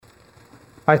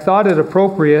I thought it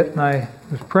appropriate, and I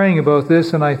was praying about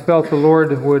this, and I felt the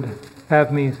Lord would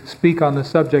have me speak on the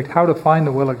subject, how to find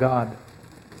the will of God.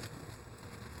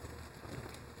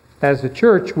 As a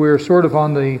church, we're sort of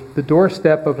on the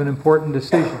doorstep of an important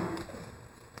decision.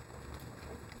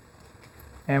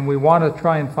 And we want to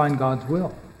try and find God's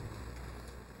will.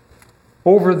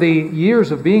 Over the years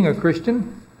of being a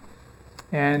Christian,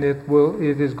 and it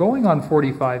is going on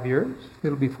 45 years.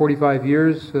 It'll be 45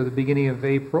 years at the beginning of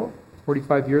April.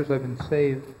 45 years I've been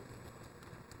saved.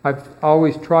 I've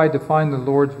always tried to find the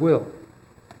Lord's will.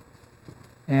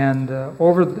 And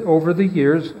over the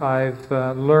years, I've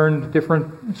learned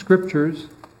different scriptures.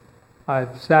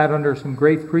 I've sat under some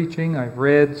great preaching. I've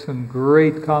read some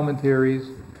great commentaries.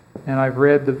 And I've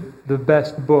read the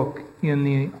best book in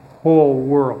the whole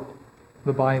world,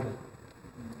 the Bible.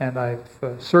 And I've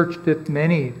searched it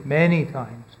many, many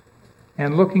times.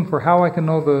 And looking for how I can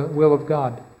know the will of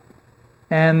God.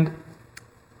 And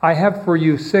I have for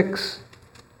you six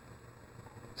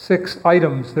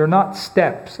items. They're not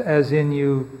steps, as in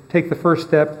you take the first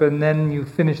step and then you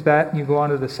finish that and you go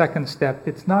on to the second step.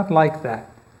 It's not like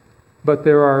that. But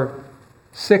there are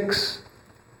 6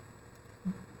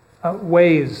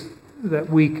 ways that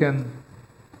we can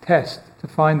test to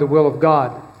find the will of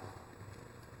God.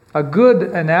 A good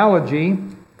analogy,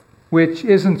 which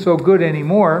isn't so good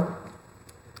anymore,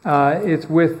 it's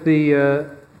with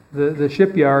the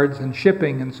shipyards and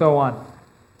shipping and so on.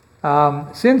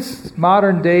 Since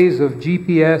modern days of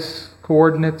GPS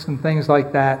coordinates and things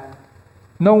like that,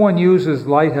 no one uses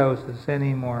lighthouses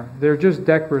anymore. They're just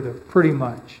decorative, pretty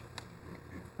much.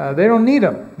 They don't need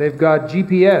them. They've got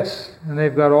GPS, and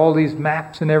they've got all these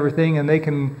maps and everything, and they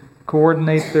can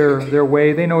coordinate their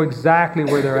way. They know exactly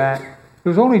where they're at. It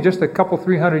was only just a couple,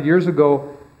 300 years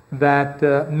ago that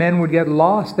men would get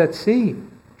lost at sea,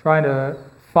 trying to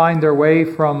find their way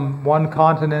from one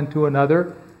continent to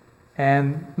another.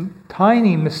 And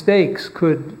tiny mistakes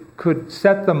could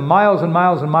set them miles and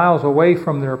miles and miles away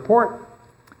from their port.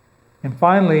 And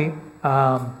finally,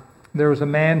 there was a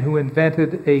man who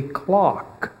invented a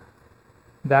clock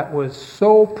that was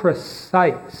so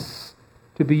precise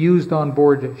to be used on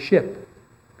board a ship.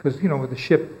 Because, with the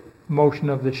ship, motion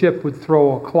of the ship would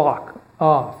throw a clock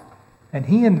off. And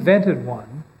he invented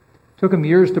one. It took him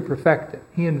years to perfect it.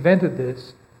 He invented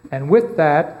this. And with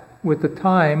that, with the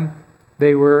time,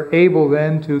 they were able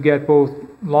then to get both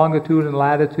longitude and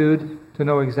latitude to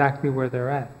know exactly where they're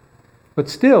at. But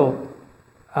still,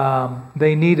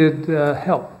 they needed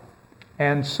help.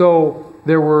 And so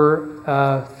there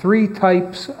were 3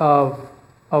 types of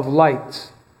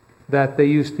lights that they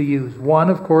used to use. One,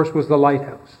 of course, was the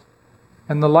lighthouse.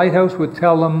 And the lighthouse would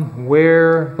tell them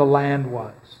where the land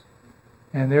was.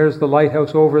 And there's the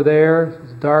lighthouse over there.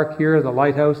 It's dark here. The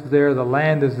lighthouse is there. The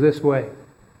land is this way.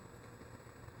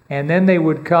 And then they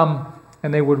would come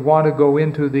and they would want to go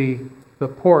into the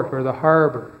port or the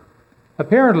harbor.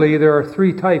 Apparently, there are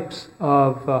 3 types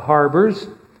of harbors.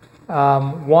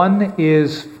 One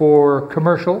is for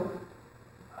commercial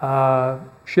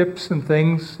ships and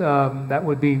things. That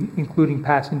would be including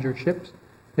passenger ships.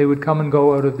 They would come and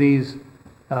go out of these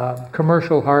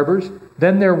commercial harbors.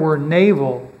 Then there were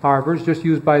naval harbors, just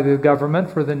used by the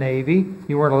government for the Navy.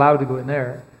 You weren't allowed to go in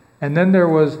there. And then there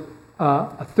was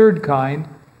a third kind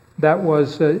that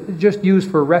was just used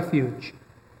for refuge.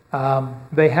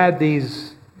 They had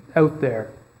these out there,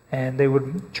 and they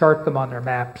would chart them on their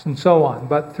maps and so on.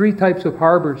 But 3 types of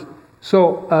harbors.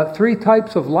 So 3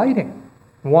 types of lighting.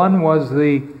 One was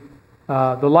the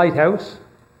lighthouse,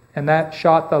 and that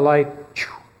shot the light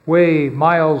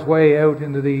miles way out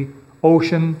into the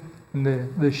ocean, and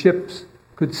the ships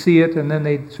could see it, and then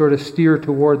they'd sort of steer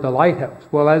toward the lighthouse.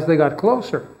 Well, as they got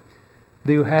closer,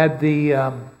 you had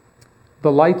the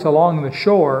lights along the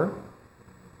shore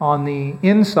on the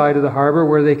inside of the harbor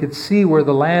where they could see where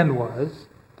the land was,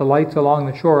 the lights along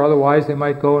the shore. Otherwise, they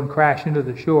might go and crash into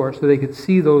the shore, so they could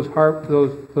see those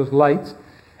lights.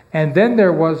 And then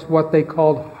there was what they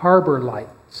called harbor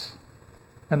lights.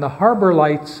 And the harbor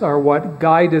lights are what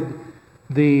guided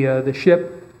the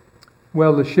ship.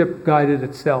 Well, the ship guided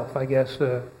itself, I guess,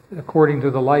 according to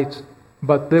the lights.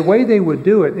 But the way they would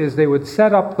do it is they would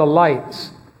set up the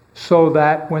lights so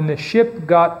that when the ship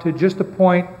got to just a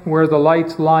point where the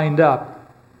lights lined up,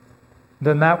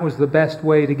 then that was the best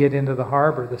way to get into the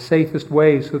harbor, the safest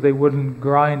way, so they wouldn't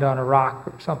grind on a rock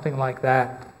or something like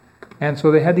that. And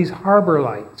so they had these harbor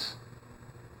lights.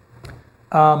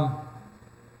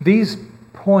 These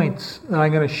points that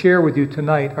I'm going to share with you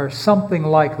tonight are something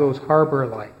like those harbor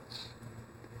lights.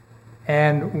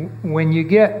 And when you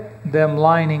get them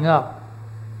lining up,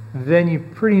 then you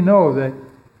pretty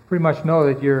much know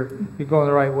that you're going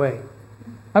the right way.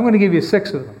 I'm going to give you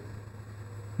 6 of them.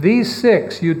 These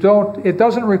 6, it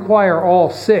doesn't require all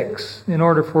 6 in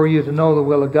order for you to know the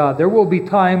will of God. There will be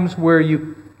times where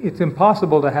it's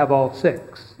impossible to have all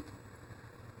 6.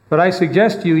 But I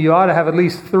suggest you ought to have at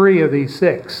least 3 of these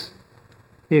 6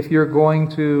 if you're going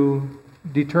to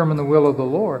determine the will of the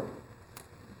Lord.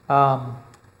 I'm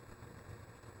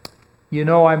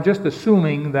just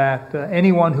assuming that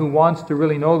anyone who wants to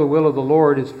really know the will of the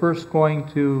Lord is first going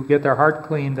to get their heart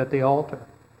cleaned at the altar.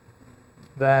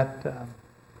 That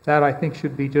I think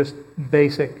should be just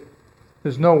basic.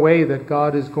 There's no way that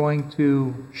God is going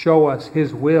to show us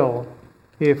His will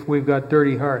if we've got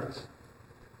dirty hearts.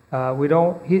 He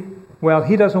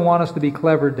doesn't want us to be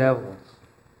clever devils.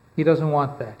 He doesn't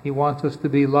want that. He wants us to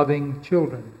be loving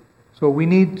children. So we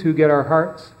need to get our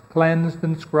hearts cleansed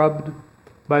and scrubbed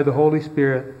by the Holy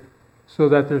Spirit so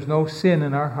that there's no sin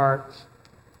in our hearts.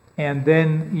 And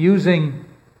then using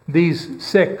these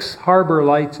 6 harbor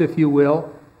lights, if you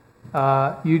will,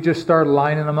 you just start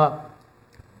lining them up.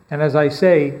 And as I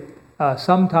say,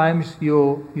 sometimes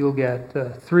you'll get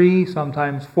 3,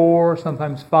 sometimes 4,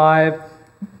 sometimes 5.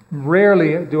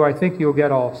 Rarely do I think you'll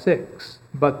get all 6,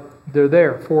 but they're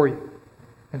there for you.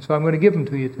 And so I'm going to give them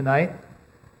to you tonight.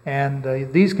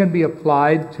 And these can be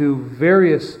applied to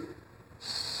various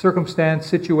circumstance,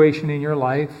 situation in your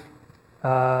life.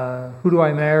 Who do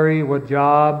I marry? What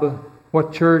job?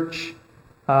 What church?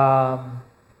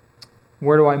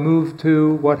 Where do I move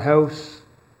to? What house?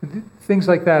 Things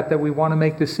like that we want to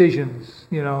make decisions.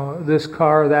 This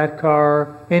car, that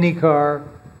car, any car.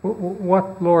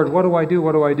 What, Lord, what do I do?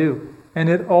 What do I do? And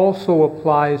it also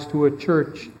applies to a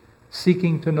church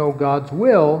seeking to know God's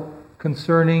will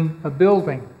concerning a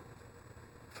building.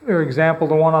 For example,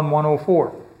 the one on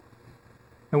 104.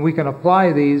 And we can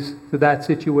apply these to that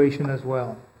situation as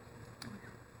well.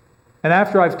 And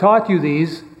after I've taught you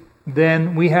these,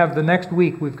 then we have the next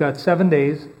week. We've got 7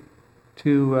 days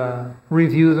to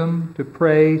review them, to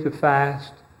pray, to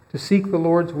fast, to seek the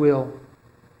Lord's will,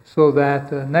 so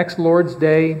that next Lord's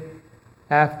Day,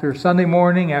 after Sunday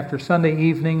morning, after Sunday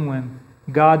evening, when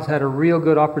God's had a real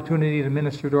good opportunity to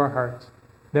minister to our hearts,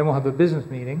 then we'll have a business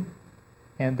meeting,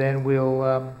 and then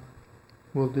we'll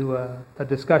do a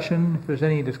discussion, if there's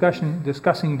any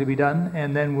discussing to be done,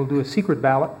 and then we'll do a secret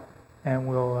ballot, and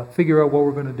we'll figure out what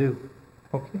we're going to do.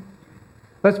 Okay?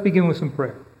 Let's begin with some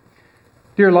prayer.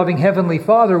 Dear loving Heavenly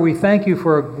Father, we thank you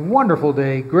for a wonderful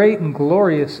day, great and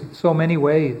glorious in so many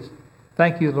ways.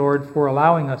 Thank you, Lord, for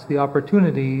allowing us the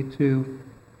opportunity to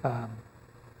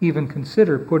even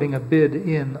consider putting a bid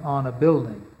in on a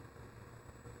building.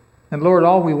 And Lord,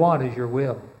 all we want is your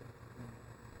will.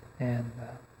 And,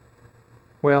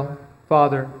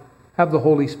 Father, have the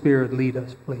Holy Spirit lead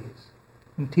us, please,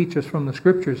 and teach us from the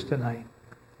Scriptures tonight.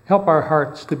 Help our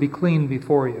hearts to be clean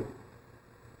before you.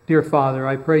 Dear Father,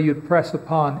 I pray you'd press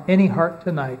upon any heart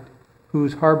tonight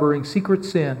who's harboring secret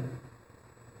sin,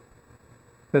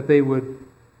 that they would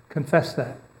confess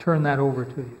that, turn that over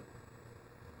to you,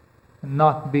 and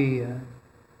not be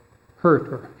hurt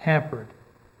or hampered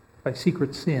by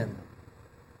secret sin.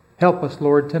 Help us,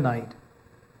 Lord, tonight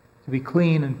to be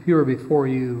clean and pure before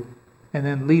you, and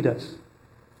then lead us.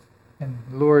 And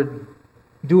Lord,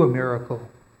 do a miracle,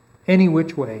 any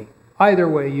which way, either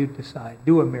way you decide,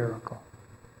 do a miracle.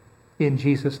 In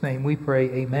Jesus' name we pray,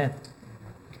 amen.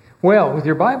 Well, with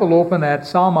your Bible open at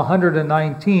Psalm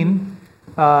 119,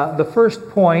 the first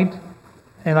point,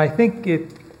 and I think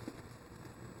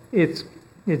it's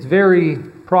very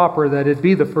proper that it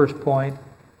be the first point,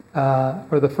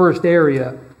 or the first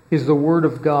area, is the Word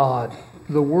of God.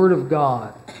 The Word of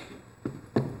God.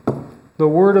 The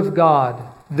Word of God.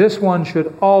 This one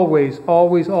should always,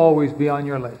 always, always be on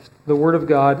your list. The Word of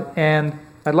God. And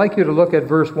I'd like you to look at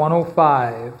verse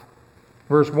 105.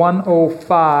 Verse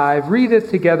 105. Read it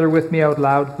together with me out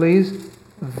loud, please.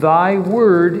 Thy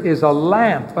word is a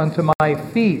lamp unto my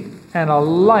feet and a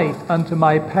light unto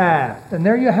my path. And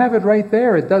there you have it right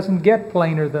there. It doesn't get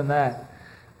plainer than that.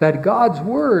 That God's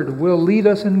Word will lead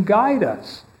us and guide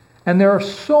us. And there are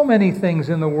so many things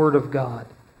in the Word of God.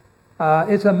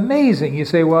 It's amazing. You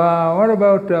say, well, what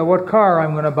about what car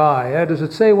I'm going to buy? Does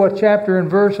it say what chapter and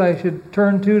verse I should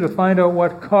turn to find out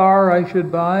what car I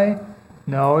should buy?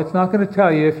 No, it's not going to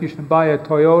tell you if you should buy a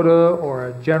Toyota or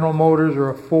a General Motors or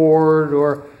a Ford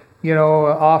or, an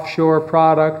offshore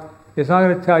product. It's not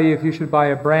going to tell you if you should buy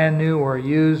a brand new or a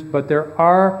used, but there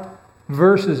are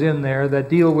verses in there that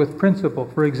deal with principle.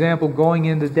 For example, going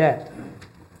into debt.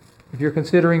 If you're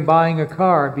considering buying a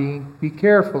car, be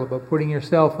careful about putting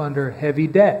yourself under heavy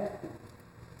debt.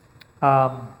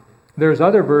 There's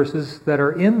other verses that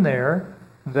are in there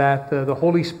that the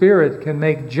Holy Spirit can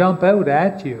make jump out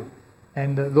at you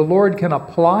And the Lord can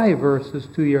apply verses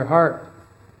to your heart.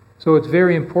 So it's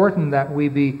very important that we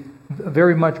be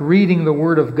very much reading the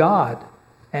Word of God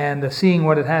and seeing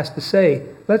what it has to say.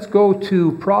 Let's go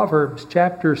to Proverbs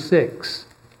chapter 6.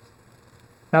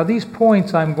 Now these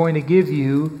points I'm going to give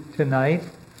you tonight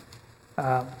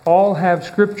all have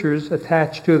scriptures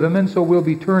attached to them, and so we'll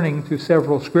be turning to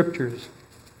several scriptures.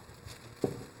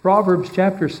 Proverbs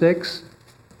chapter 6.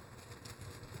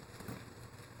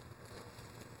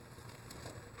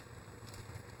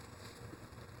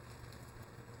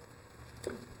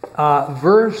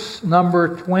 Verse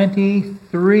number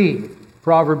 23.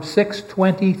 Proverbs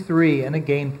 6:23. And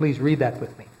again, please read that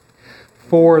with me.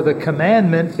 For the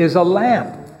commandment is a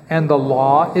lamp, and the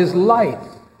law is light,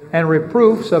 and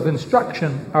reproofs of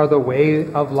instruction are the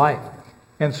way of life.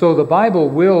 And so the Bible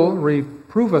will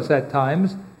reprove us at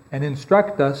times and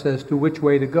instruct us as to which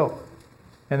way to go.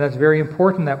 And that's very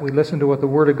important that we listen to what the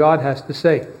Word of God has to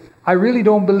say. I really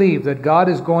don't believe that God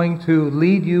is going to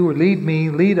lead you or lead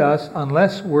me, lead us,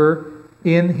 unless we're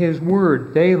in His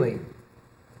Word daily.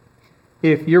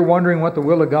 If you're wondering what the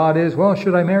will of God is, well,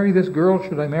 should I marry this girl?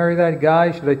 Should I marry that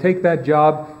guy? Should I take that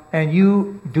job? And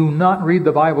you do not read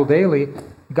the Bible daily,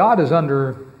 God is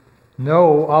under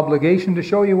no obligation to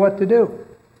show you what to do.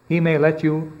 He may let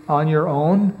you on your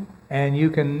own, and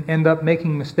you can end up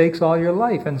making mistakes all your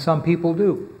life, and some people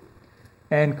do.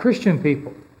 And Christian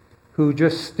people who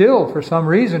just still, for some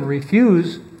reason,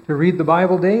 refuse to read the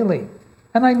Bible daily.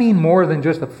 And I mean more than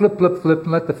just a flip, flip, flip,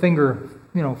 and let the finger,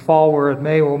 fall where it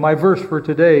may. Well, my verse for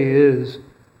today is,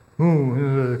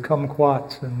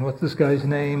 kumquats, and what's this guy's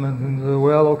name? And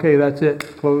well, okay, that's it.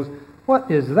 Close.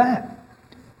 What is that?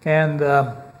 And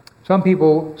some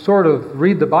people sort of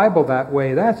read the Bible that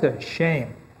way. That's a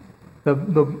shame. The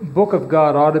book of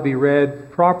God ought to be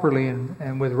read properly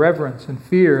and with reverence and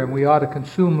fear, and we ought to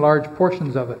consume large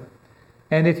portions of it.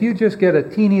 And if you just get a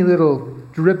teeny little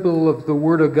dribble of the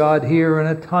Word of God here and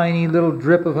a tiny little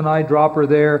drip of an eyedropper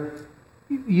there,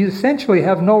 you essentially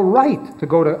have no right to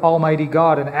go to Almighty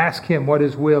God and ask Him what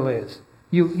His will is.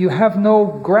 You have no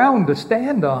ground to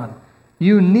stand on.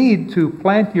 You need to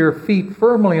plant your feet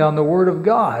firmly on the Word of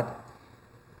God.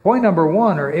 Point number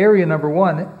one, or area number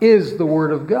one, is the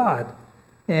Word of God.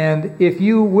 And if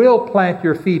you will plant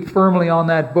your feet firmly on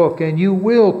that book and you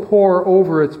will pore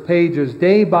over its pages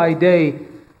day by day,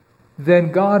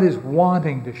 then God is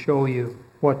wanting to show you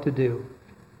what to do,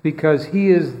 because He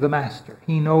is the master.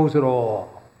 He knows it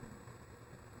all.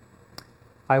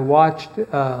 I watched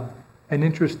an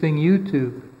interesting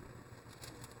YouTube,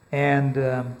 and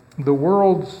the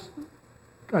world's,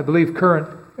 I believe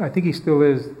I think he still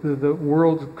is, the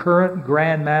world's current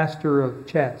Grand Master of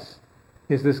chess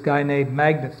is this guy named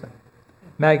Magnus.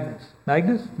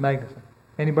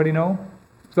 Anybody know?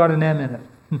 It's got an M in it.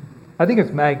 I think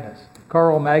it's Magnus.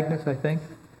 Carl Magnus, I think.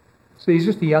 So he's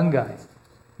just a young guy,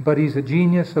 but he's a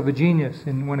genius of a genius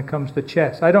when it comes to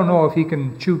chess. I don't know if he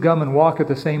can chew gum and walk at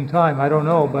the same time. I don't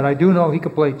know, but I do know he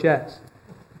can play chess.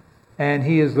 And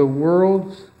he is the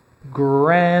world's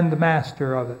grand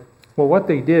master of it. Well, what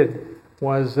they did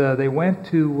was they went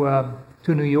to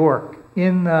New York.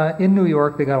 In New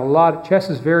York, they got a lot of chess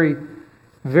is very,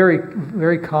 very,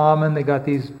 very common. They got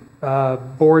these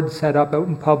boards set up out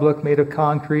in public, made of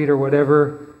concrete or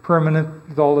whatever, permanent,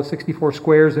 with all the 64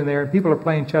 squares in there. And people are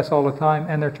playing chess all the time,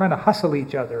 and they're trying to hustle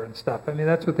each other and stuff. I mean,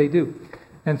 that's what they do.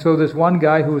 And so this one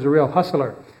guy who was a real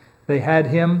hustler, they had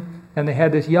him, and they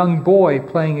had this young boy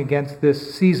playing against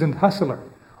this seasoned hustler.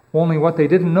 Only what they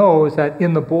didn't know is that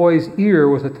in the boy's ear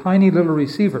was a tiny little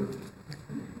receiver.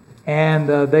 And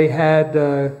they had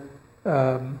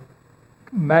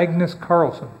Magnus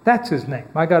Carlsen. That's his name.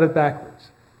 I got it backwards.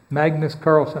 Magnus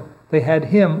Carlsen. They had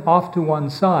him off to one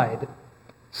side,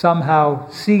 somehow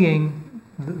seeing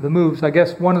the moves. I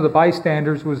guess one of the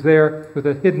bystanders was there with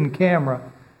a hidden camera.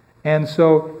 And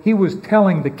so he was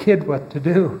telling the kid what to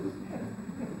do.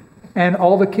 And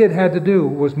all the kid had to do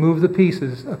was move the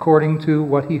pieces according to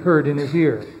what he heard in his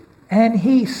ear. And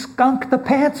he skunked the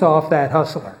pants off that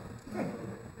hustler.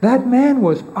 That man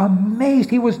was amazed.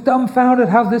 He was dumbfounded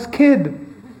how this kid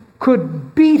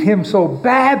could beat him so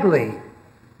badly.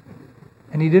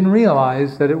 And he didn't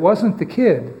realize that it wasn't the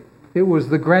kid. It was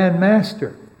the Grand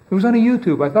Master. It was on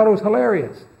YouTube. I thought it was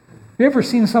hilarious. Have you ever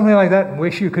seen something like that and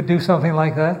wish you could do something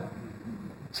like that?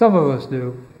 Some of us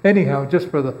do. Anyhow, just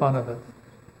for the fun of it.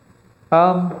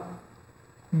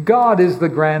 God is the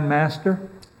Grand Master,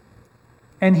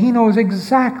 and He knows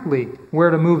exactly where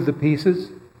to move the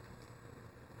pieces.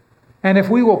 And if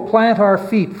we will plant our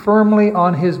feet firmly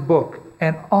on His book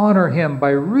and honor Him by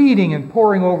reading and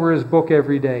poring over His book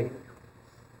every day,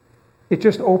 it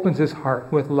just opens His heart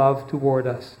with love toward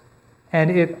us. And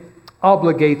it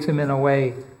obligates Him in a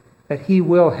way that He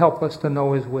will help us to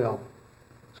know His will.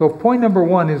 So point number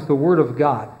 1 is the Word of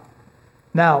God.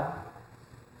 Now,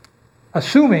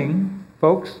 assuming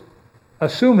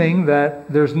that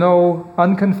there's no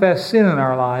unconfessed sin in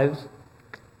our lives,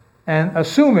 and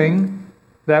assuming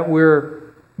that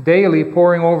we're daily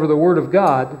poring over the Word of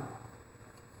God,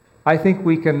 I think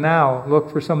we can now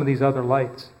look for some of these other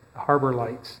lights, the harbor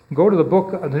lights. Go to the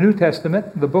book of the New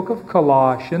Testament, the book of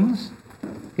Colossians,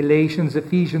 Galatians,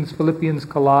 Ephesians, Philippians,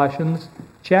 Colossians,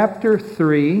 chapter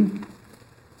 3.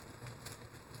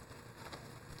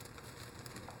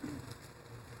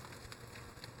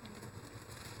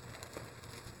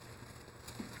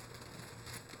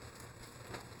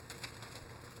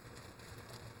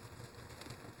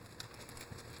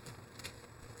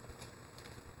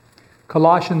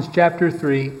 Colossians chapter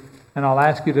 3, and I'll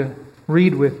ask you to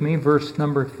read with me verse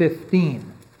number 15.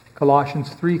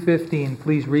 Colossians 3:15,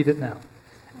 please read it now.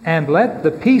 And let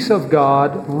the peace of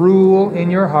God rule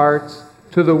in your hearts,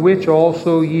 to the which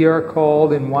also ye are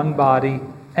called in one body,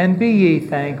 and be ye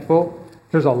thankful.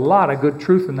 There's a lot of good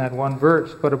truth in that one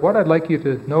verse, but what I'd like you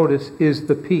to notice is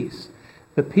the peace.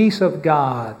 The peace of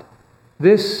God.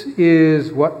 This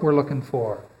is what we're looking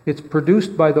for. It's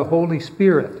produced by the Holy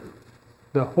Spirit.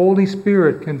 The Holy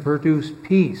Spirit can produce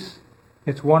peace.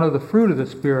 It's one of the fruit of the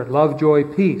Spirit, love, joy,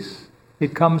 peace.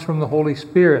 It comes from the Holy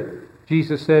Spirit.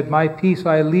 Jesus said, my peace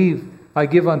I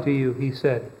give unto you, He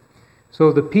said.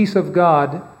 So the peace of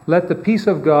God, let the peace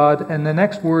of God, and the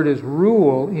next word is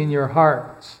rule in your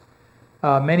hearts.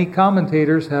 Many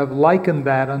commentators have likened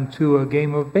that unto a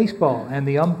game of baseball and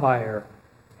the umpire.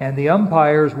 And the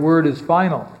umpire's word is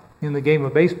final in the game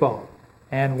of baseball.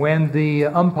 And when the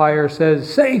umpire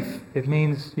says safe, it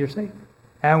means you're safe.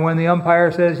 And when the umpire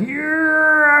says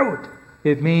you're out,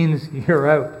 it means you're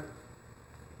out.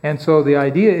 And so the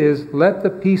idea is, let the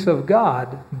peace of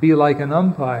God be like an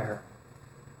umpire.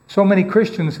 So many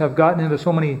Christians have gotten into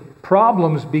so many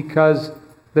problems because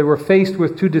they were faced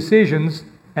with two decisions,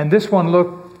 and this one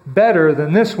looked better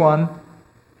than this one,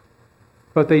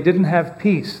 but they didn't have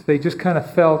peace. They just kind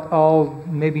of felt all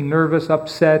maybe nervous,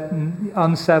 upset, and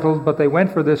unsettled, but they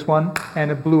went for this one, and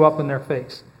it blew up in their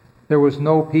face. There was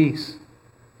no peace.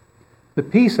 The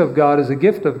peace of God is a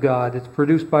gift of God. It's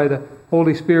produced by the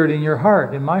Holy Spirit in your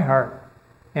heart, in my heart.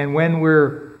 And when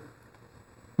we're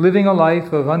living a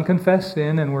life of unconfessed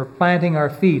sin, and we're planting our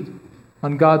feet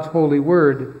on God's holy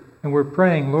word, and we're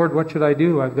praying, Lord, what should I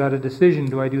do? I've got a decision.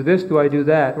 Do I do this? Do I do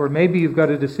that? Or maybe you've got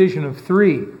a decision of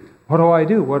 3. What do I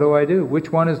do? What do I do?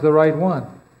 Which one is the right one?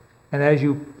 And as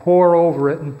you pore over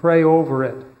it and pray over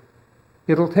it,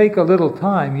 it'll take a little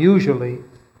time, usually,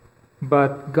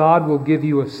 but God will give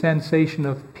you a sensation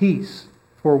of peace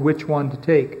for which one to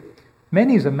take.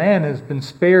 Many's a man has been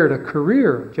spared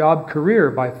a job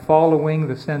career, by following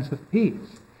the sense of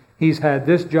peace. He's had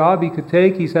this job he could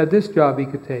take, he's had this job he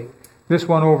could take. This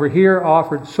one over here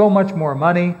offered so much more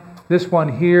money, this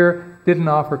one here didn't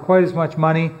offer quite as much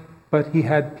money, but he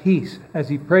had peace. As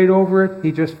he prayed over it,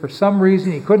 he just, for some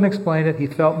reason, he couldn't explain it, he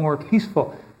felt more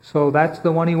peaceful. So that's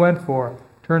the one he went for.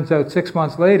 Turns out 6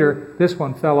 months later, this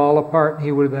one fell all apart and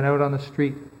he would have been out on the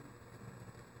street.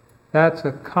 That's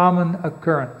a common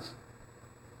occurrence.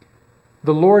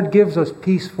 The Lord gives us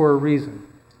peace for a reason.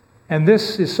 And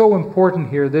this is so important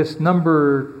here. This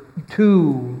number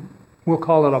 2, we'll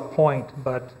call it a point,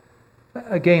 but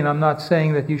again, I'm not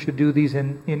saying that you should do these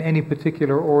in any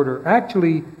particular order.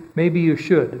 Actually, maybe you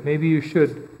should. Maybe you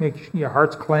should make your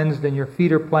heart's cleansed and your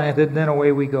feet are planted, and then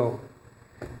away we go.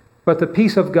 But the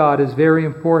peace of God is very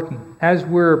important. As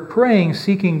we're praying,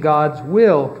 seeking God's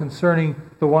will concerning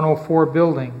the 104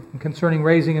 building, and concerning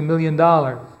raising $1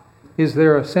 million, is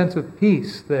there a sense of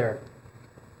peace there?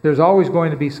 There's always going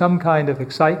to be some kind of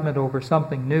excitement over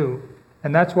something new,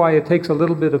 and that's why it takes a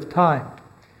little bit of time.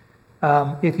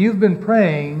 If you've been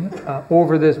praying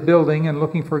over this building and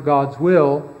looking for God's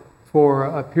will for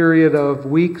a period of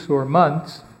weeks or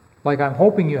months, like I'm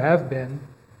hoping you have been,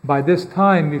 by this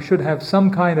time you should have some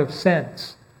kind of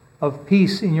sense of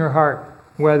peace in your heart,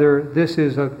 whether this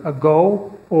is a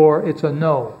go or it's a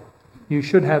no. You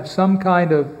should have some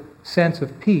kind of sense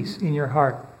of peace in your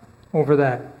heart over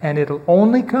that. And it'll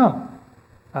only come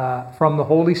from the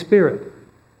Holy Spirit.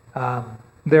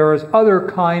 There is other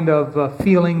kind of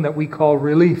feeling that we call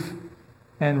relief.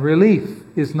 And relief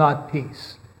is not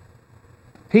peace.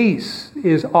 Peace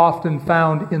is often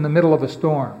found in the middle of a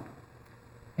storm.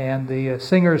 And the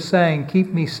singers sang, keep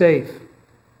me safe,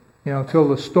 till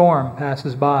the storm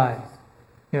passes by.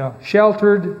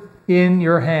 Sheltered in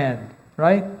your hand,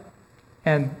 right?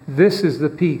 And this is the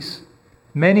peace.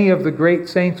 Many of the great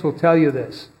saints will tell you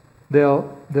this.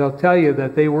 They'll tell you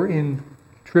that they were in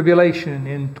tribulation,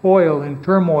 in toil, in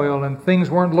turmoil, and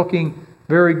things weren't looking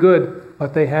very good,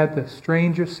 but they had the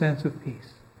strangest sense of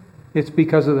peace. It's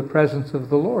because of the presence of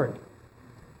the Lord.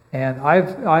 And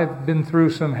I've been through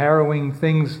some harrowing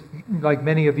things, like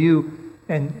many of you,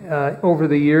 and over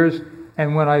the years,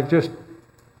 and when I've just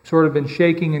sort of been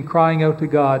shaking and crying out to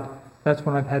God, that's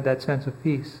when I've had that sense of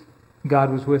peace.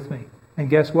 God was with me. And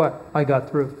guess what? I got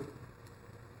through.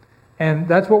 And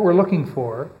that's what we're looking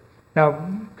for.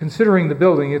 Now, considering the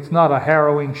building, it's not a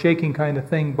harrowing, shaking kind of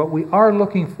thing, but we are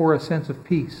looking for a sense of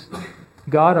peace.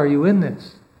 God, are you in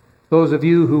this? Those of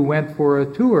you who went for a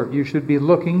tour, you should be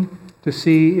looking to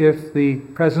see if the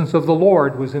presence of the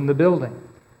Lord was in the building.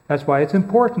 That's why it's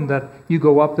important that you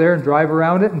go up there and drive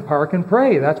around it and park and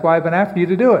pray. That's why I've been after you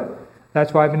to do it.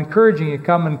 That's why I've been encouraging you to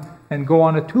come and go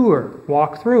on a tour,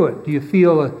 walk through it. Do you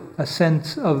feel a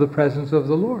sense of the presence of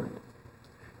the Lord?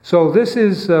 So this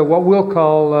is what we'll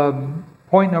call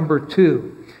point number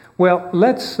 2. Well,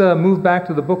 let's move back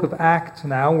to the book of Acts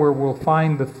now, where we'll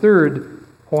find the third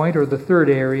point, or the third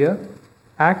area.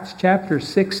 Acts chapter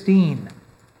 16.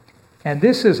 And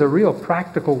this is a real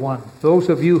practical one. Those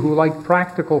of you who like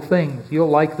practical things, you'll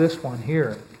like this one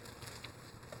here.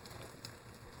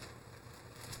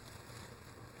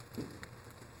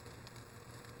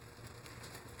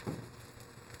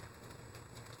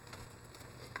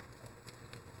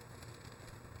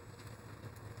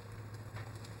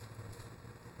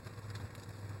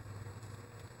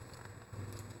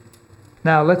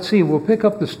 Now, let's see, we'll pick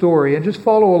up the story and just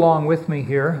follow along with me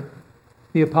here.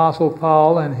 The Apostle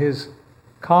Paul and his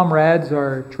comrades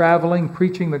are traveling,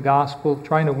 preaching the gospel,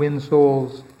 trying to win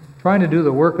souls, trying to do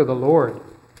the work of the Lord.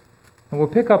 And we'll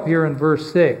pick up here in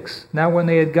verse 6. Now, when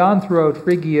they had gone throughout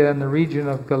Phrygia and the region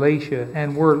of Galatia,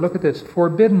 and were, look at this,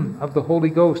 forbidden of the Holy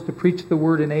Ghost to preach the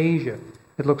word in Asia.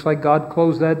 It looks like God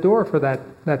closed that door for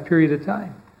that period of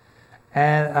time.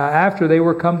 And after they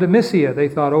were come to Mysia, they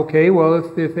thought, okay,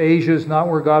 well, if Asia is not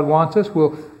where God wants us,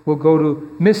 we'll go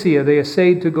to Mysia. They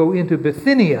essayed to go into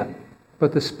Bithynia,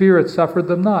 but the Spirit suffered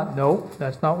them not. No,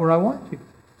 that's not where I want you.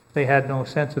 They had no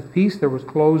sense of peace. There was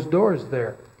closed doors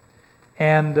there.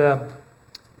 And so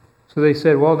they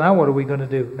said, well, now what are we going to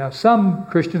do? Now, some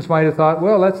Christians might have thought,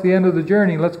 well, that's the end of the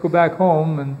journey. Let's go back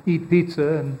home and eat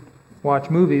pizza and watch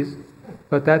movies.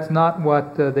 But that's not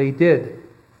what they did.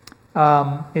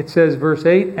 It says, verse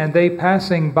 8, and they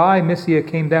passing by Mysia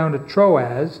came down to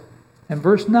Troas. And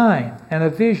verse 9, and a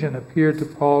vision appeared to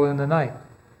Paul in the night.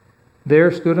 There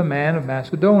stood a man of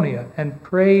Macedonia, and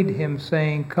prayed him,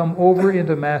 saying, come over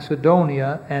into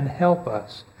Macedonia and help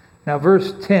us. Now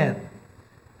verse 10,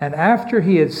 and after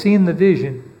he had seen the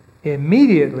vision,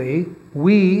 immediately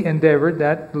we endeavored,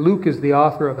 that Luke is the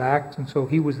author of Acts, and so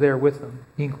he was there with them.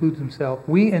 He includes himself.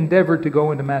 We endeavored to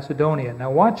go into Macedonia.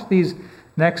 Now watch these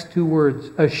next two words,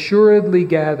 assuredly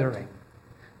gathering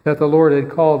that the Lord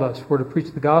had called us for to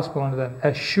preach the gospel unto them.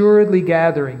 Assuredly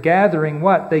gathering. Gathering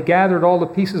what? They gathered all the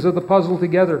pieces of the puzzle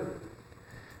together.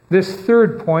 This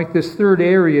third point, this third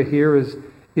area here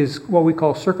is what we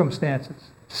call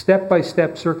circumstances.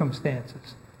 Step-by-step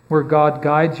circumstances, where God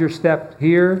guides your step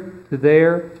here to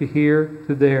there, to here,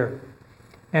 to there.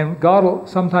 And God will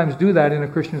sometimes do that in a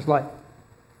Christian's life.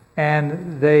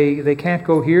 And they can't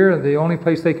go here, the only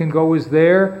place they can go is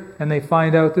there, and they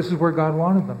find out this is where God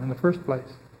wanted them in the first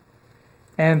place.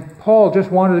 And Paul just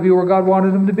wanted to be where God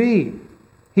wanted him to be.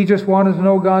 He just wanted to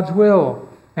know God's will.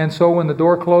 And so when the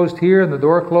door closed here and the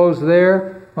door closed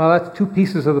there, well, that's two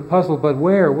pieces of the puzzle, but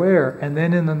where? And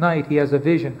then in the night he has a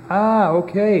vision.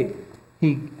 Okay.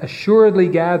 He assuredly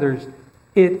gathers.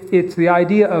 It's the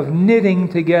idea of knitting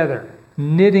together,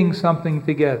 knitting something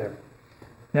together.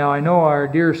 Now, I know our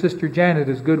dear sister Janet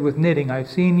is good with knitting. I've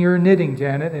seen your knitting,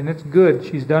 Janet, and it's good.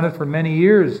 She's done it for many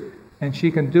years, and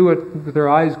she can do it with her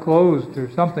eyes closed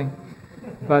or something,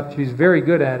 but she's very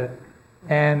good at it.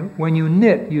 And when you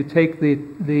knit, you take the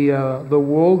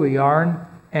wool, the yarn,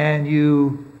 and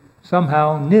you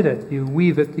somehow knit it. You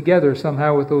weave it together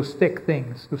somehow with those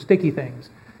sticky things.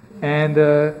 And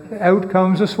out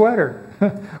comes a sweater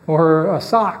or a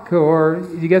sock, or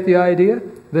you get the idea?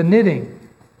 The knitting.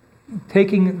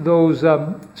 Taking those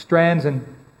strands and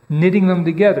knitting them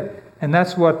together. And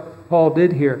that's what Paul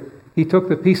did here. He took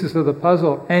the pieces of the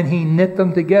puzzle and he knit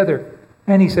them together.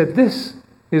 And he said, this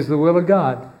is the will of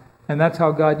God. And that's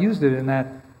how God used it in that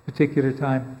particular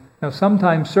time. Now,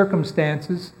 sometimes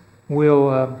circumstances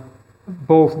will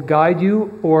both guide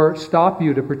you or stop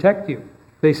you to protect you.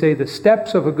 They say the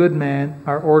steps of a good man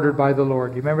are ordered by the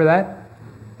Lord. You remember that?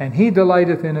 And he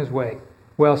delighteth in his way.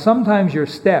 Well, sometimes your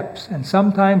steps, and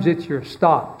sometimes it's your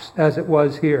stops, as it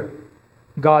was here.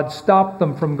 God stopped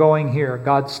them from going here.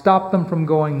 God stopped them from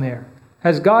going there.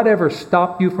 Has God ever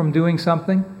stopped you from doing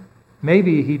something?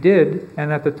 Maybe He did,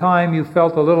 and at the time you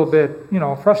felt a little bit,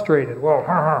 frustrated. Well,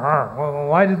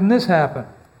 why didn't this happen?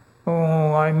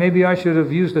 Maybe I should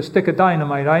have used a stick of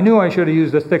dynamite. I knew I should have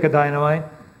used a stick of dynamite.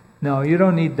 No, you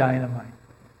don't need dynamite.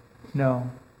 No.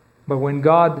 But when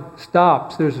God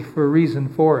stops, there's a reason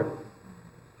for it.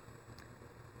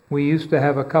 We used to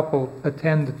have a couple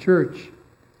attend the church,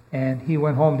 and he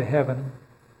went home to heaven.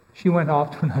 She went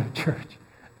off to another church.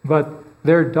 But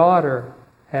their daughter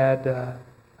had a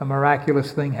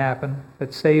miraculous thing happen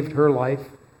that saved her life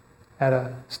at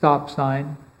a stop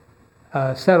sign.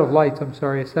 A set of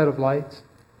lights,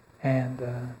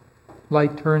 and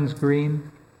light turns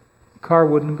green. Car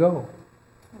wouldn't go.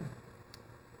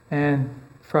 And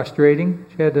frustrating,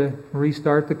 she had to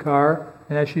restart the car,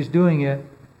 and as she's doing it,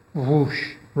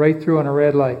 whoosh, right through on a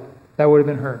red light. That would have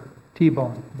been her.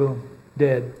 T-bone, boom,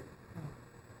 dead.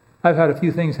 I've had a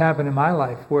few things happen in my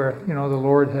life where, the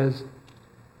Lord has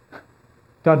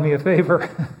done me a favor.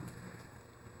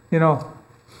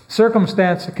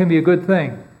 Circumstance can be a good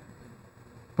thing.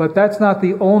 But that's not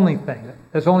the only thing.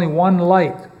 There's only one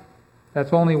light.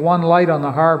 That's only one light on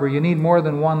the harbor. You need more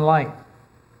than one light.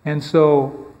 And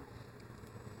so,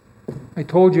 I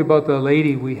told you about the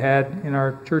lady we had in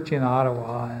our church in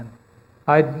Ottawa, and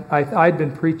I'd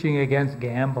been preaching against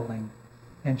gambling,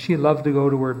 and she loved to go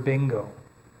to her bingo.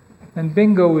 And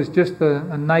bingo is just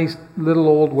a nice little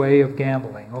old way of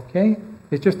gambling, okay?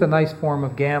 It's just a nice form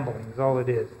of gambling, is all it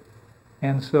is.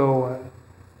 And so,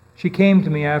 she came to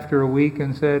me after a week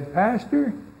and said,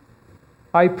 "Pastor,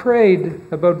 I prayed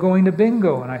about going to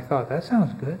bingo." And I thought, that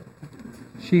sounds good.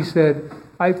 She said,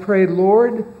 "I prayed,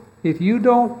 Lord, if you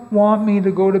don't want me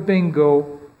to go to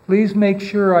bingo, please make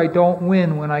sure I don't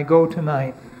win when I go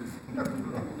tonight."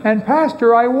 And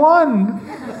Pastor, I won.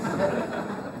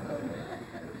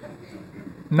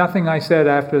 Nothing I said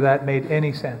after that made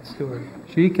any sense to her.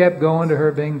 She kept going to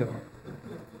her bingo.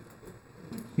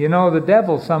 The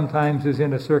devil sometimes is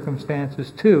into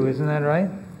circumstances too, isn't that right?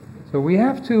 So we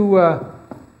have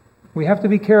to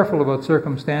be careful about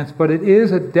circumstance, but it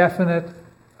is a definite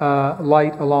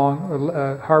light along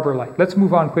harbor light. Let's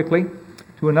move on quickly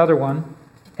to another one,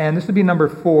 and this will be number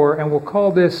 4, and we'll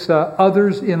call this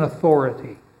others in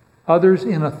authority. Others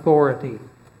in authority.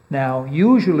 Now,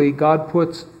 usually God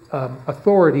puts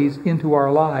authorities into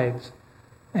our lives,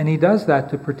 and He does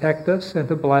that to protect us and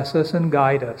to bless us and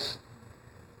guide us.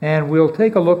 And we'll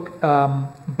take a look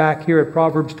back here at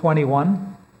Proverbs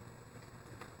 21.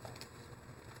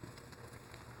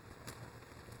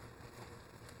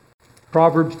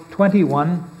 Proverbs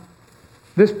 21.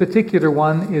 This particular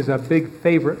one is a big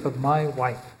favorite of my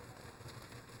wife.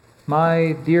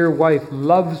 My dear wife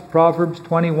loves Proverbs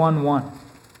 21:1.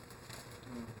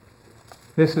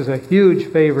 This is a huge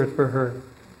favorite for her.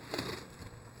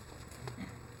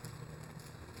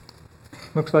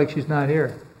 Looks like she's not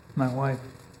here, my wife.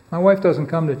 My wife doesn't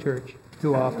come to church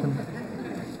too often.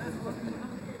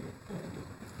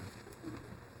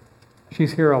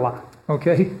 She's here a lot,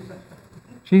 okay?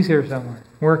 She's here somewhere,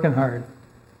 working hard.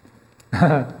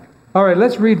 All right,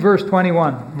 let's read verse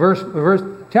 21.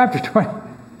 Chapter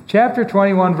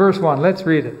 21, verse 1. Let's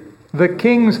read it. "The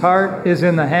king's heart is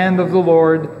in the hand of the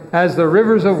Lord. As the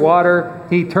rivers of water,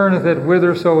 He turneth it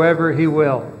whithersoever He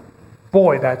will."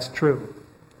 Boy, that's true.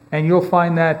 And you'll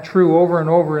find that true over and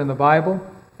over in the Bible.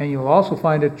 And you'll also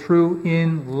find it true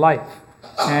in life.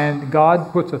 And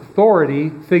God puts authority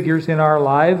figures in our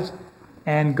lives,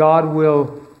 and God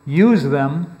will use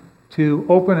them to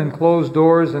open and close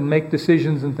doors and make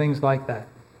decisions and things like that.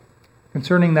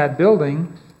 Concerning that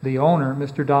building, the owner,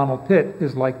 Mr. Donald Pitt,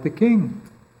 is like the king.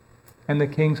 And the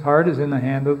king's heart is in the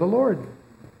hand of the Lord.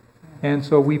 And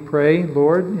so we pray,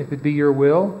 Lord, if it be your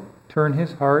will, turn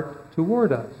his heart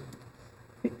toward us.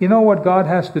 You know what God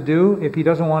has to do if He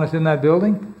doesn't want us in that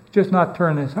building? Just not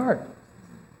turn his heart.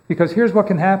 Because here's what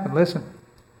can happen. Listen.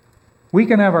 We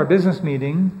can have our business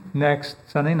meeting next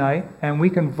Sunday night, and we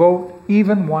can vote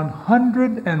even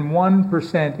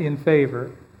 101% in favor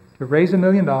to raise $1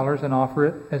 million and offer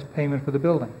it as payment for the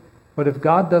building. But if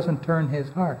God doesn't turn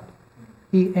his heart,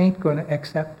 He ain't going to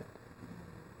accept it.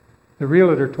 The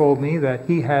realtor told me that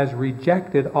he has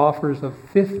rejected offers of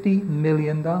 $50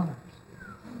 million.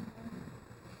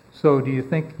 So do you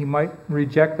think he might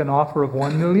reject an offer of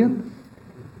 $1 million?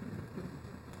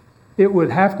 It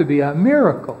would have to be a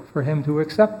miracle for him to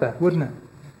accept that, wouldn't it?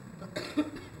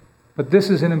 But this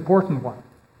is an important one.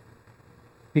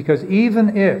 Because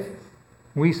even if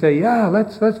we say, yeah,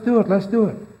 let's do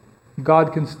it,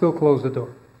 God can still close the door.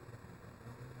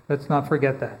 Let's not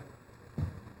forget that.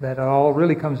 That it all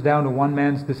really comes down to one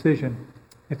man's decision.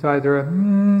 It's either a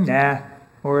nah,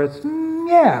 or it's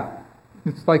yeah.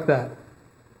 It's like that.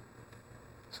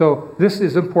 So this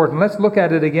is important. Let's look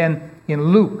at it again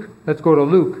in Luke. Let's go to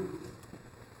Luke.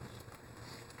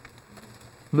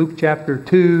 Luke chapter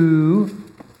 2.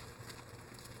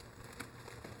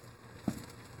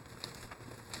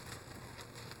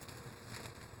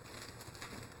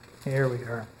 Here we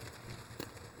are.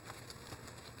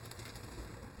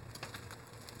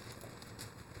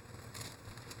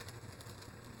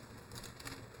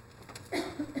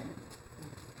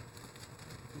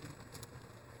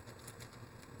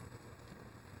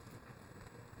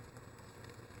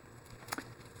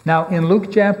 Now, in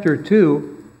Luke chapter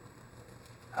 2,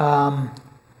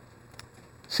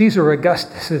 Caesar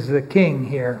Augustus is the king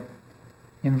here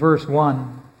in verse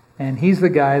 1. And he's the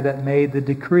guy that made the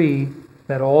decree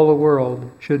that all the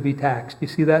world should be taxed. You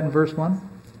see that in verse 1?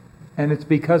 And it's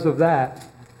because of that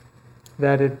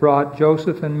that it brought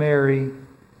Joseph and Mary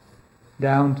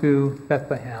down to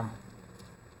Bethlehem.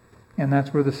 And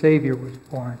that's where the Savior was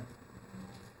born.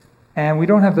 And we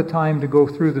don't have the time to go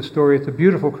through the story. It's a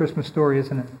beautiful Christmas story,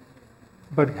 isn't it?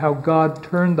 But how God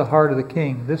turned the heart of the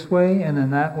king this way and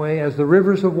then that way as the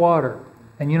rivers of water.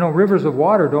 And you know, rivers of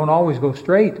water don't always go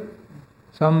straight.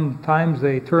 Sometimes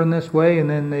they turn this way and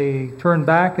then they turn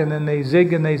back and then they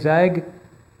zig and they zag.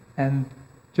 And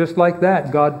just like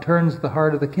that, God turns the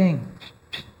heart of the king.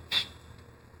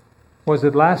 Was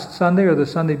it last Sunday or the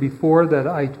Sunday before that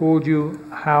I told you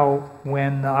how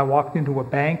when I walked into a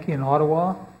bank in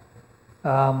Ottawa,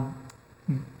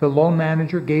 the loan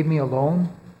manager gave me a loan.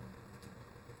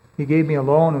 He gave me a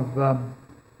loan of,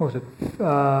 what was it,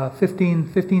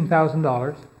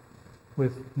 $15,000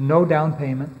 with no down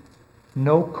payment,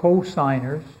 no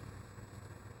co-signers,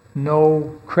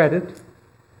 no credit,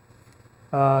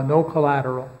 no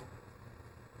collateral.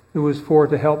 It was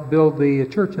to help build the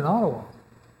church in Ottawa.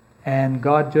 And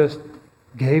God just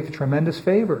gave tremendous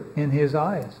favor in his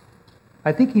eyes.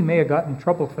 I think he may have gotten in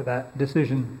trouble for that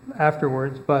decision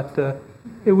afterwards, but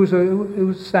it was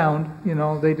sound. You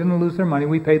know, they didn't lose their money.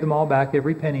 We paid them all back,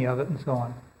 every penny of it, and so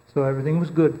on. So everything was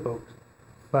good, folks.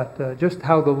 But just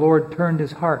how the Lord turned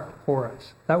his heart for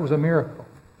us, that was a miracle.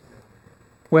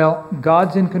 Well,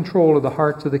 God's in control of the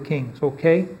hearts of the kings,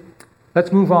 okay?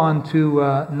 Let's move on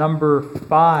to number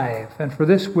 5. And for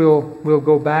this, we'll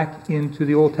go back into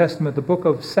the Old Testament, the book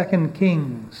of 2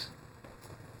 Kings.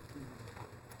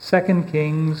 2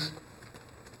 Kings.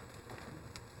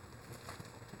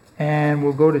 And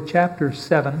we'll go to chapter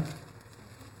 7.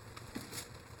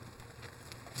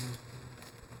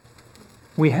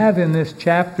 We have in this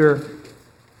chapter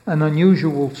an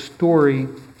unusual story.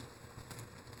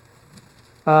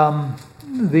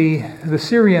 The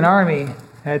Syrian army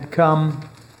had come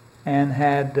and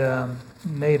had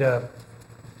made a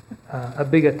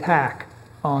big attack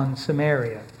on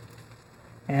Samaria.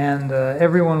 And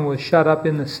everyone was shut up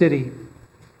in the city.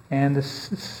 And the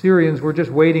Syrians were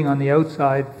just waiting on the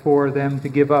outside for them to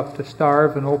give up, to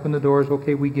starve and open the doors.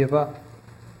 Okay, we give up.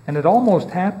 And it almost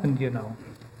happened, you know.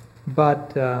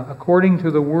 But according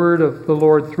to the word of the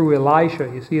Lord through Elisha,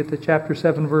 you see at the chapter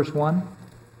 7, verse 1,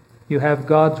 you have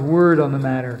God's word on the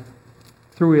matter.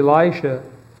 Through Elisha,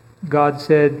 God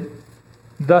said,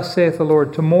 "Thus saith the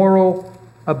Lord, tomorrow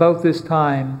about this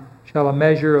time shall a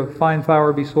measure of fine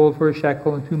flour be sold for a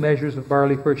shekel, and 2 measures of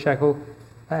barley for a shekel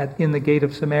in the gate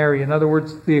of Samaria." In other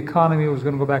words, the economy was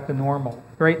going to go back to normal.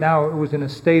 Right now, it was in a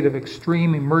state of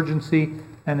extreme emergency,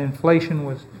 and inflation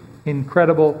was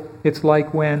incredible. It's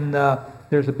like when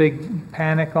there's a big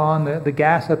panic on the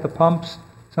gas at the pumps.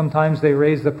 Sometimes they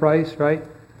raise the price, right?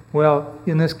 Well,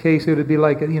 in this case, it would be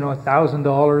like,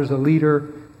 $1,000 a liter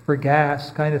for gas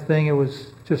kind of thing. It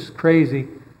was just crazy.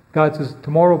 God says,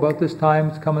 tomorrow about this time,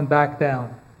 it's coming back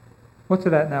down. What's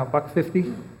it at now?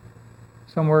 $1.50?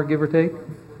 Somewhere, give or take?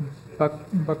 Buck,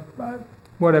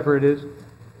 whatever it is.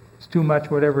 It's too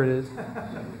much, whatever it is.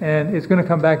 And it's going to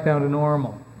come back down to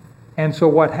normal. And so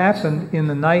what happened in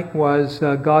the night was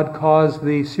God caused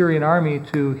the Syrian army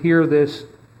to hear this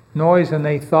noise, and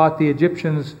they thought the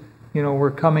Egyptians,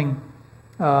 were coming.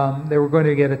 They were going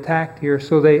to get attacked here.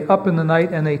 So they up in the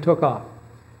night and they took off.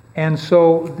 And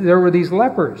so there were these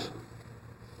lepers.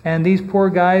 And these poor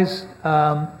guys,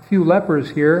 few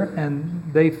lepers here,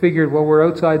 and they figured, well, we're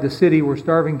outside the city, we're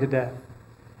starving to death.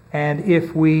 And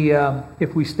if we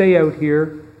stay out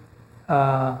here,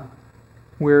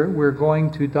 we're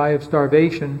going to die of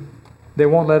starvation. They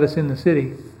won't let us in the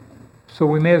city. So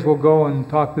we may as well go and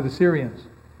talk to the Syrians.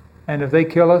 And if they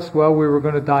kill us, well, we were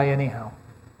going to die anyhow.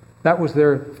 That was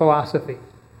their philosophy.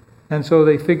 And so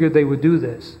they figured they would do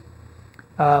this.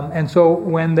 And so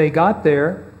when they got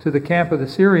there to the camp of the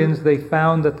Syrians, they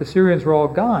found that the Syrians were all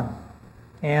gone.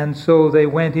 And so they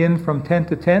went in from tent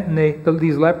to tent, and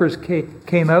these lepers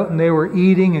came out, and they were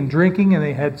eating and drinking, and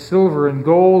they had silver and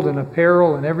gold and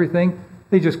apparel and everything.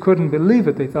 They just couldn't believe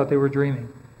it. They thought they were dreaming.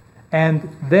 And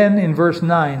then in verse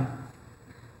 9,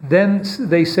 then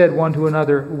they said one to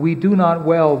another, "We do not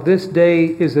well. This day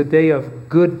is a day of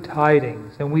good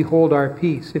tidings, and we hold our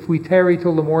peace. If we tarry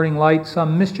till the morning light,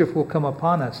 some mischief will come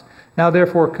upon us. Now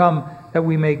therefore come, that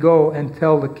we may go and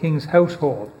tell the king's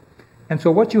household." And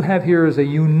so what you have here is a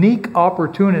unique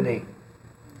opportunity.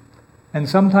 And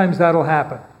sometimes that'll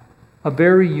happen. A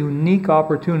very unique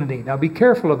opportunity. Now be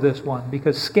careful of this one,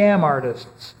 because scam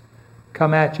artists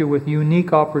come at you with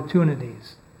unique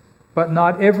opportunities. But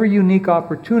not every unique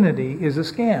opportunity is a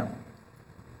scam.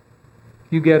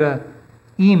 You get an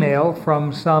email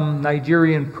from some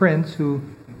Nigerian prince who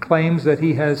claims that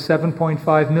he has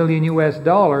 $7.5 million US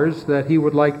that he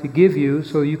would like to give you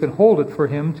so you can hold it for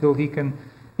him till he can,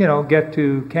 get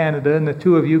to Canada, and the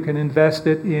two of you can invest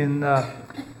it in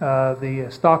the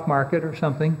stock market or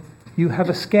something. You have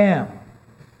a scam.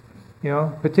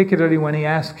 Particularly when he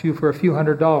asks you for a few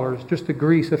 $100s just to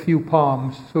grease a few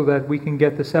palms so that we can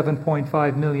get the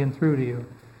 7.5 million through to you.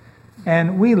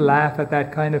 And we laugh at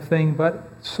that kind of thing, but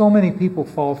so many people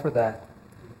fall for that.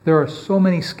 There are so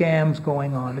many scams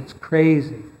going on. It's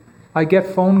crazy. I get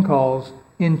phone calls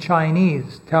in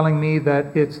Chinese telling me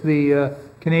that it's the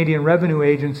Canadian Revenue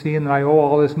Agency and that I owe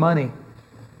all this money.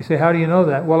 You say, "How do you know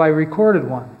that?" Well, I recorded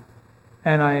one.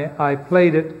 And I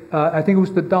played it, I think it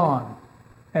was to Dawn.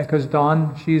 Because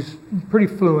Dawn, she's pretty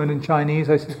fluent in Chinese.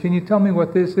 I said, "Can you tell me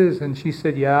what this is?" And she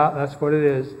said, "Yeah, that's what it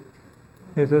is.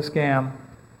 It's a scam."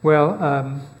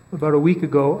 Well, about a week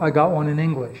ago, I got one in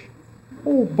English.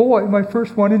 Oh boy, my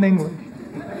first one in English.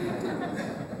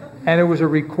 And it was a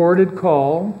recorded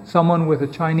call, someone with a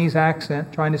Chinese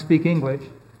accent trying to speak English.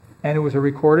 And it was a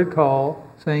recorded call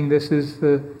saying, "This is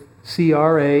the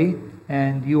CRA,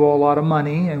 and you owe a lot of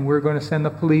money, and we're going to send the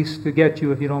police to get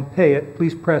you if you don't pay it.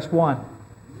 Please press 1.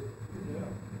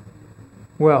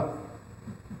 Well,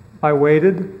 I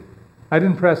waited. I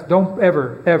didn't press, don't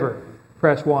ever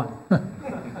press 1.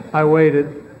 I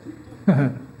waited.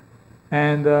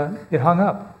 And it hung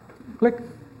up. Click.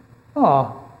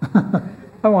 Oh,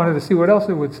 I wanted to see what else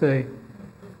it would say.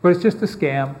 But it's just a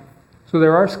scam. So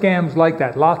there are scams like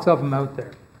that, lots of them out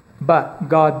there. But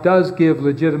God does give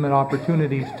legitimate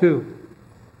opportunities too.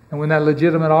 And when that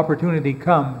legitimate opportunity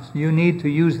comes, you need to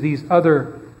use these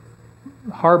other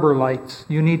harbor lights.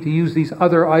 You need to use these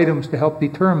other items to help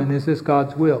determine, is this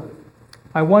God's will?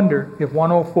 I wonder if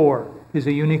 104 is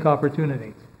a unique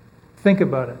opportunity. Think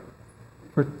about it.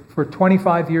 For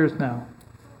 25 years now,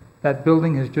 that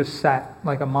building has just sat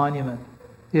like a monument.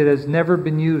 It has never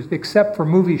been used except for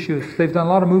movie shoots. They've done a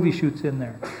lot of movie shoots in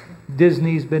there.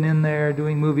 Disney's been in there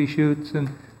doing movie shoots, and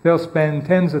they'll spend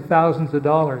tens of thousands of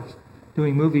dollars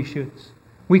doing movie shoots.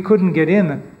 We couldn't get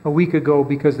in a week ago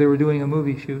because they were doing a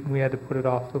movie shoot, and we had to put it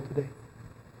off till today.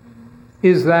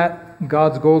 Is that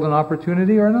God's golden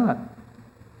opportunity or not?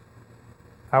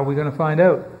 How are we going to find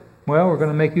out? Well, we're going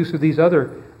to make use of these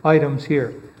other items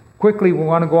here. Quickly, we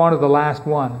want to go on to the last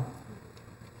one.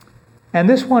 And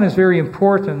this one is very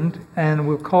important, and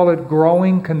we'll call it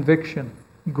growing conviction.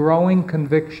 Growing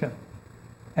conviction.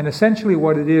 And essentially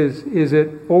what it is that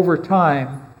over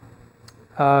time,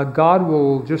 God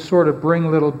will just sort of bring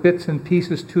little bits and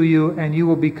pieces to you, and you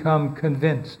will become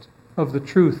convinced of the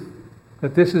truth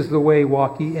that this is the way,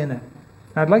 walk ye in it.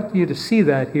 And I'd like you to see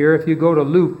that here if you go to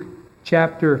Luke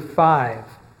chapter 5.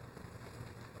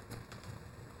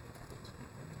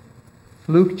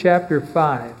 Luke chapter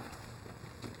 5.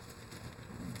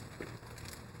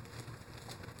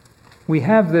 We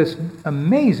have this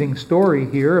amazing story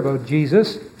here about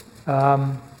Jesus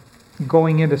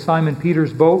going into Simon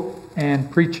Peter's boat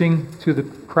and preaching to the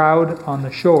crowd on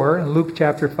the shore in Luke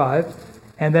chapter 5.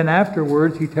 And then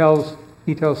afterwards he tells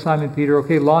Simon Peter,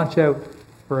 okay, launch out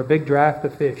for a big draft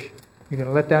of fish. You're going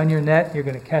to let down your net, you're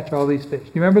going to catch all these fish.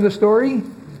 Do you remember the story?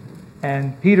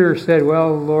 And Peter said,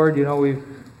 well, Lord, we've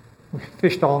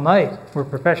fished all night. We're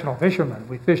professional fishermen.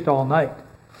 We fished all night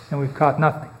and we've caught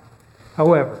nothing.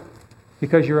 However,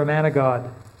 because you're a man of God,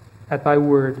 at thy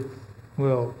word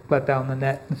we'll let down the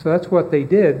net. And so that's what they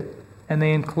did. And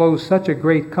they enclosed such a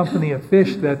great company of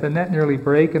fish that the net nearly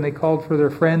broke, and they called for their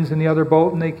friends in the other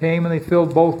boat, and they came and they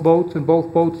filled both boats, and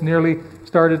both boats nearly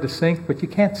started to sink. But you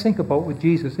can't sink a boat with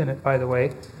Jesus in it, by the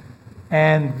way.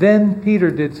 And then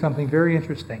Peter did something very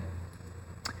interesting.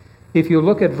 If you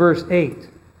look at verse 8,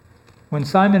 when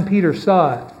Simon Peter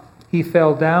saw it, he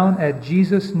fell down at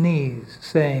Jesus' knees,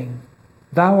 saying,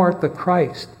 Thou art the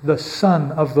Christ, the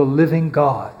Son of the living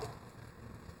God.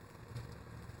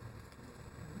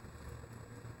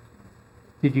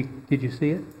 Did you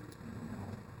see it?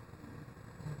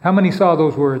 How many saw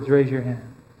those words? Raise your hand.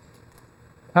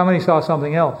 How many saw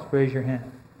something else? Raise your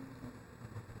hand.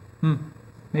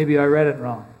 Maybe I read it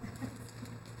wrong.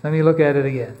 Let me look at it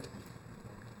again.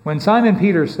 When Simon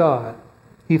Peter saw it,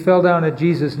 he fell down at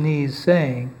Jesus' knees,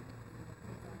 saying,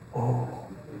 "Oh,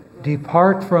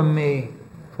 depart from me,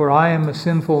 for I am a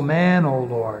sinful man, O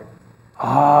Lord."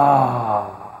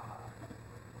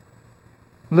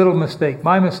 Little mistake.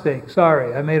 My mistake.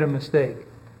 Sorry, I made a mistake.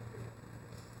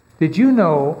 Did you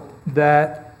know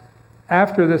that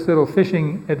after this little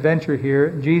fishing adventure here,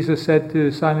 Jesus said to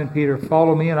Simon Peter,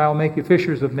 "Follow me and I will make you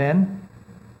fishers of men"?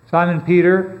 Simon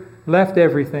Peter left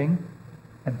everything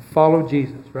and followed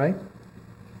Jesus, right?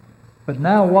 But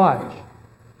now watch.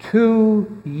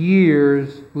 2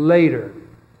 years later,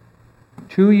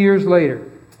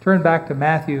 turn back to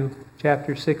Matthew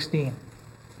chapter 16.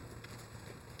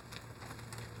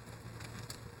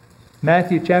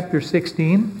 Matthew chapter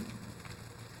 16.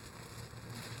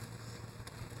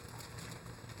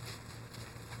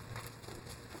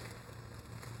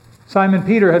 Simon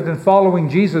Peter had been following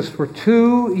Jesus for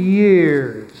 2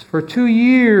 years. For 2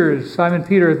 years, Simon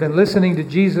Peter had been listening to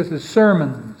Jesus'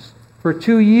 sermons. For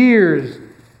 2 years,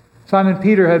 Simon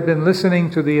Peter had been listening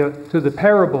to the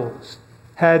parables,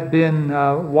 had been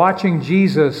watching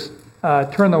Jesus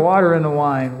turn the water into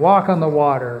wine, walk on the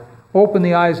water, open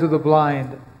the eyes of the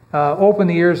blind, open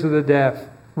the ears of the deaf,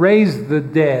 raise the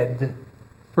dead.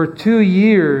 For 2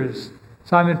 years,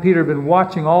 Simon Peter had been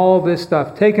watching all this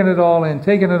stuff, taking it all in.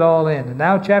 And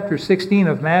now chapter 16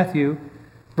 of Matthew,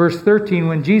 verse 13,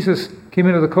 when Jesus came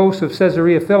into the coast of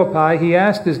Caesarea Philippi, he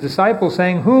asked his disciples,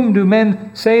 saying, "Whom do men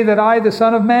say that I, the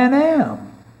Son of Man, am?"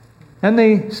 And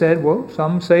they said, "Well,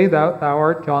 some say thou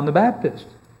art John the Baptist."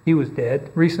 He was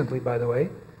dead, recently, by the way.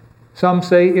 "Some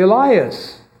say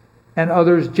Elias, and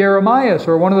others Jeremias,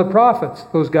 or one of the prophets."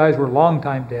 Those guys were long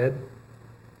time dead.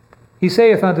 He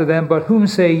saith unto them, "But whom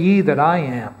say ye that I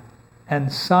am?"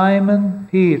 And Simon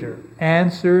Peter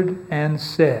answered and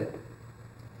said,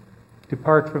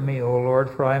 "Depart from me, O Lord,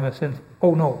 for I am a sinful..."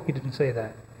 Oh no, he didn't say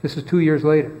that. This is 2 years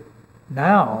later.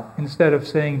 Now, instead of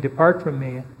saying, "Depart from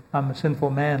me, I'm a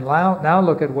sinful man," now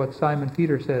look at what Simon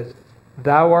Peter says.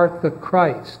 "Thou art the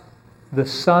Christ, the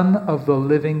Son of the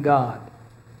living God."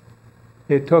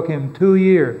 It took him 2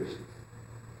 years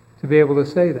to be able to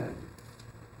say that.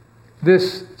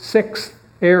 This sixth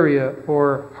area,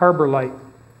 or harbor light,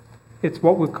 it's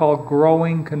what we call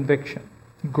growing conviction.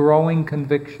 Growing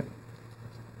conviction.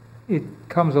 It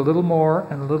comes a little more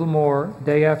and a little more,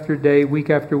 day after day,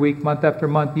 week after week, month after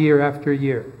month, year after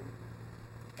year.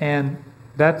 And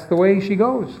that's the way she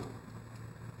goes.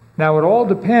 Now, it all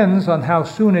depends on how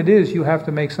soon it is you have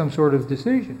to make some sort of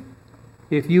decision.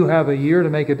 If you have a year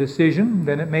to make a decision,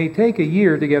 then it may take a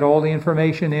year to get all the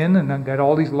information in and then get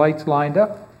all these lights lined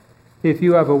up. If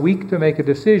you have a week to make a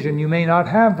decision, you may not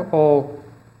have all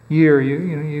year.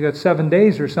 You got 7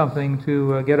 days or something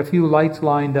to get a few lights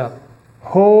lined up.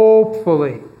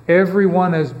 Hopefully,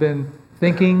 everyone has been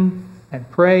thinking and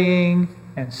praying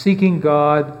and seeking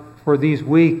God for these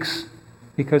weeks,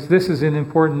 because this is an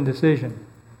important decision.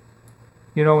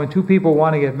 You know, when two people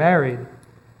want to get married,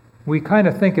 we kind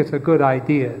of think it's a good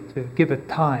idea to give it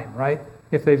time, right?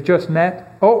 If they've just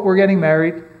met, "Oh, we're getting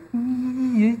married."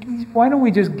 Why don't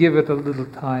we just give it a little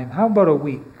time? How about a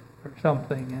week or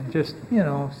something, and just,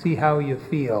 see how you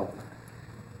feel?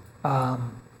 My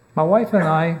wife and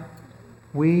I,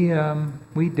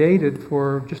 we dated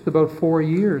for just about 4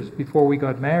 years before we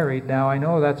got married. Now, I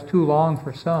know that's too long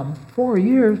for some. 4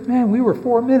 years? Man, we were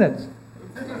 4 minutes.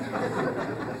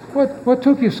 What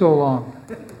took you so long?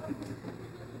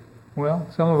 Well,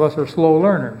 some of us are slow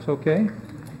learners, okay?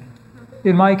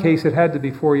 In my case, it had to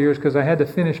be 4 years because I had to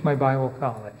finish my Bible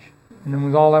college. And then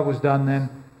when all that was done, then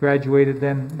graduated,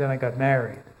 then I got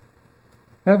married.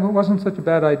 That wasn't such a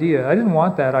bad idea. I didn't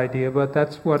want that idea, but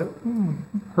that's what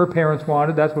her parents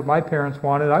wanted. That's what my parents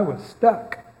wanted. I was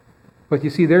stuck. But you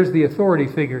see, there's the authority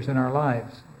figures in our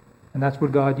lives. And that's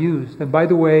what God used. And by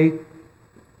the way,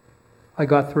 I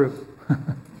got through.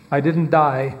 I didn't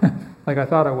die like I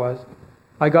thought I was.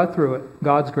 I got through it.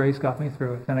 God's grace got me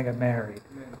through it. Then I got married.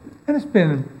 And it's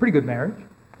been a pretty good marriage.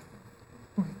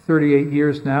 38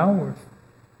 years now.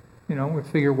 We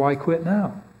figure, why quit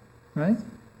now? Right?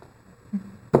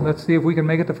 Let's see if we can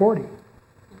make it to 40.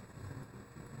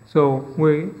 So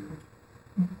we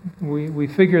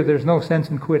figure there's no sense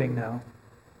in quitting now.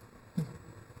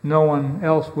 No one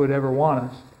else would ever want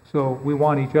us. So we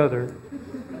want each other.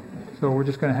 So we're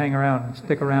just going to hang around and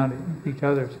stick around each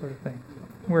other, sort of thing.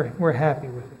 We're happy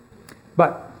with it.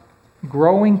 But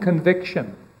growing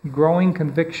conviction.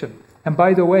 And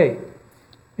by the way,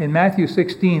 in Matthew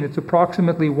 16, it's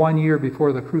approximately 1 year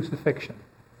before the crucifixion.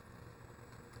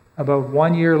 About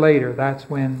 1 year later, that's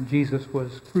when Jesus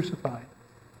was crucified.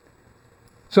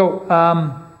 So,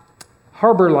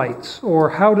 harbor lights,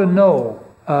 or how to know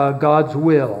God's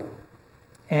will.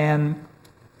 And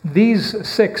these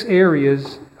 6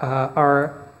 areas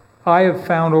I have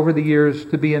found over the years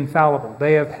to be infallible.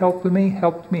 They have helped me.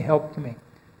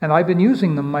 And I've been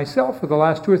using them myself for the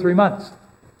last 2 or 3 months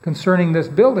concerning this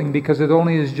building, because it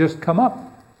only has just come up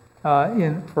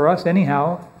for us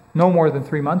anyhow, no more than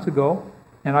 3 months ago.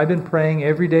 And I've been praying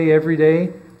every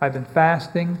day. I've been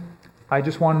fasting. I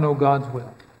just want to know God's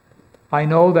will. I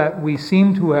know that we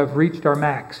seem to have reached our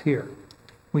max here.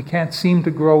 We can't seem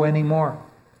to grow anymore.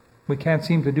 We can't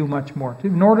seem to do much more.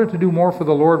 In order to do more for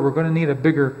the Lord, we're going to need a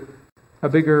bigger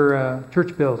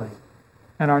church building.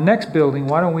 And our next building,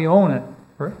 why don't we own it?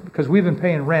 Because we've been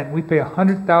paying rent. We pay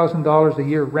 $100,000 a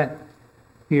year rent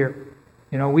here.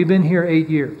 We've been here 8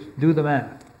 years. Do the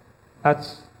math.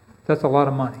 That's a lot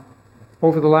of money.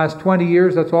 Over the last 20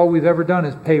 years, that's all we've ever done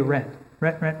is pay rent.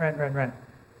 Rent.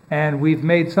 And we've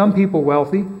made some people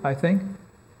wealthy, I think.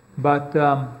 But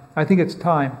I think it's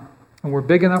time. And we're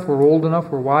big enough, we're old enough,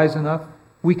 we're wise enough.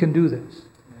 We can do this.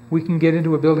 We can get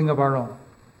into a building of our own.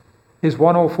 Is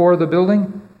 104 the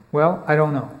building? Well, I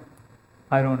don't know.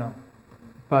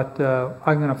 But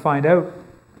I'm going to find out.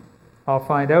 I'll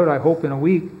find out, I hope, in a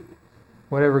week,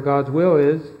 whatever God's will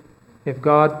is. If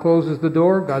God closes the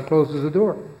door, God closes the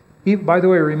door. By the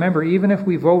way, remember, even if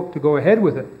we vote to go ahead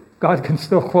with it, God can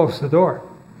still close the door.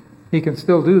 He can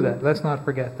still do that. Let's not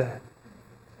forget that.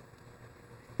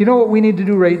 You know what we need to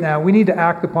do right now? We need to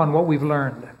act upon what we've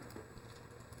learned.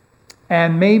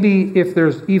 And maybe if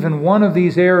there's even one of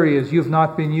these areas you've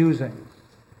not been using,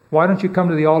 why don't you come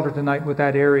to the altar tonight with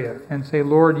that area and say,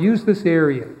 Lord, use this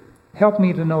area. Help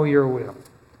me to know your will.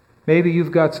 Maybe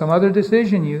you've got some other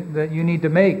decision that you need to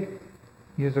make.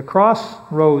 There's a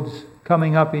crossroads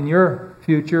coming up in your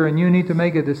future, and you need to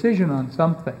make a decision on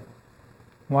something.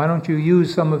 Why don't you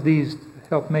use some of these to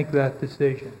help make that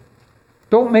decision?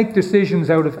 Don't make decisions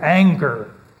out of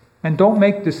anger, and don't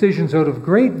make decisions out of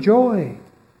great joy.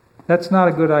 That's not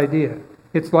a good idea.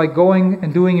 It's like going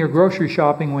and doing your grocery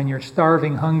shopping when you're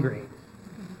starving hungry.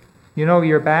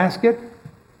 Your basket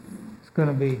is going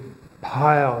to be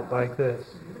piled like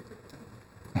this.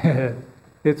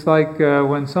 It's like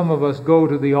when some of us go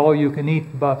to the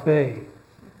all-you-can-eat buffet,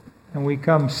 and we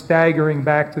come staggering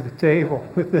back to the table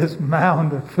with this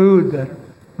mound of food that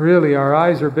really our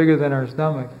eyes are bigger than our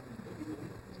stomach.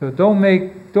 So don't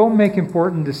make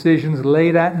important decisions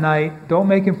late at night. Don't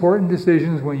make important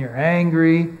decisions when you're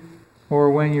angry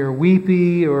or when you're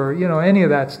weepy or any of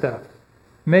that stuff.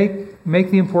 Make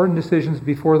the important decisions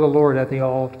before the Lord at the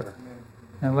altar,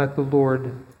 and let the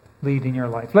Lord lead in your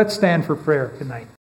life. Let's stand for prayer tonight.